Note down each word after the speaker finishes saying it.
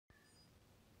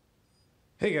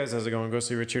Hey guys, how's it going?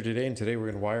 Ghostly Rich here today, and today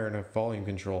we're going to wire in a volume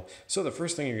control. So the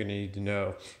first thing you're going to need to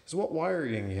know is what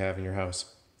wiring you have in your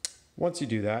house. Once you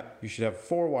do that, you should have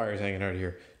 4 wires hanging out of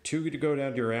here. 2 to go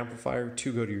down to your amplifier,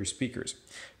 2 go to your speakers.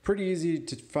 Pretty easy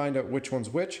to find out which one's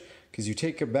which, because you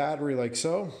take a battery like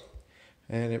so,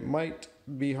 and it might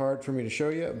be hard for me to show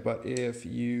you, but if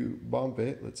you bump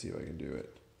it, let's see if I can do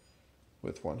it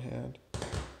with one hand.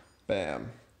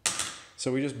 Bam.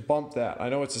 So we just bumped that. I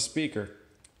know it's a speaker.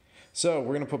 So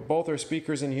we're going to put both our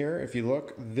speakers in here. If you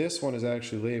look, this one is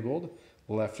actually labeled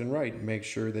left and right. Make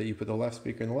sure that you put the left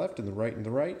speaker in the left and the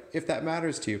right, if that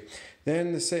matters to you.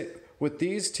 Then with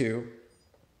these two,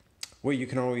 what you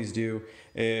can always do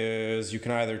is you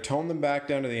can either tone them back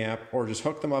down to the amp or just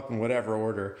hook them up in whatever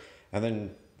order. And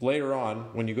then later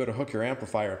on, when you go to hook your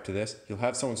amplifier up to this, you'll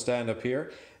have someone stand up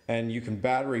here and you can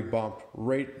battery bump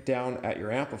right down at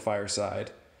your amplifier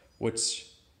side, which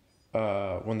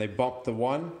when they bump the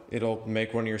one, it'll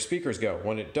make one of your speakers go.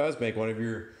 When it does make one of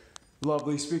your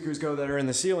lovely speakers go that are in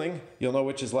the ceiling, you'll know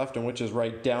which is left and which is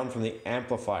right down from the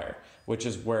amplifier, which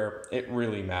is where it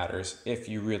really matters if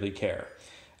you really care.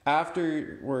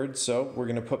 Afterwards, so we're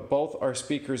going to put both our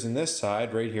speakers in this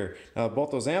side right here. Now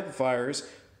both those amplifiers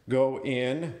go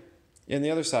in the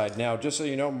other side. Now just so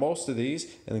you know, most of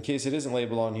these, in case it isn't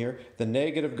labeled on here, the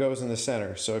negative goes in the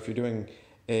center. So if you're doing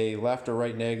a left or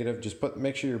right negative, just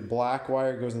make sure your black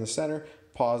wire goes in the center,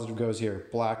 positive goes here,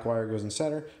 black wire goes in the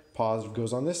center, positive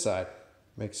goes on this side.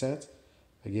 Make sense?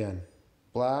 Again,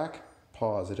 black,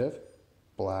 positive,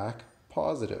 black,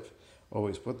 positive.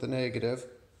 Always put the negative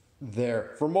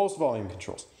there for most volume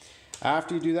controls.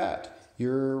 After you do that,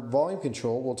 your volume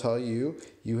control will tell you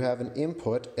you have an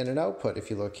input and an output if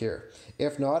you look here.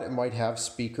 If not, it might have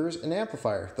speakers and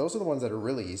amplifier. Those are the ones that are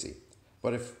really easy.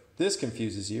 But if this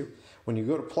confuses you, when you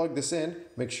go to plug this in,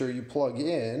 make sure you plug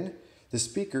in the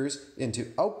speakers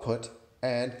into output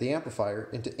and the amplifier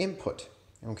into input.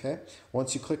 Okay?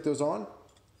 Once you click those on,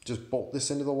 just bolt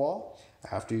this into the wall.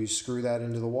 After you screw that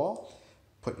into the wall,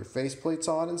 put your face plates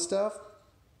on and stuff,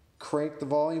 crank the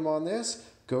volume on this,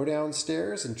 go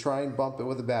downstairs and try and bump it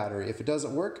with a battery. If it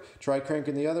doesn't work, try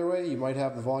cranking the other way. You might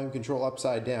have the volume control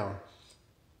upside down.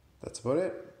 That's about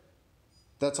it.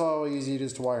 That's how easy it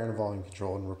is to wire in a volume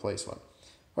control and replace one.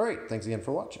 All right, thanks again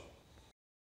for watching.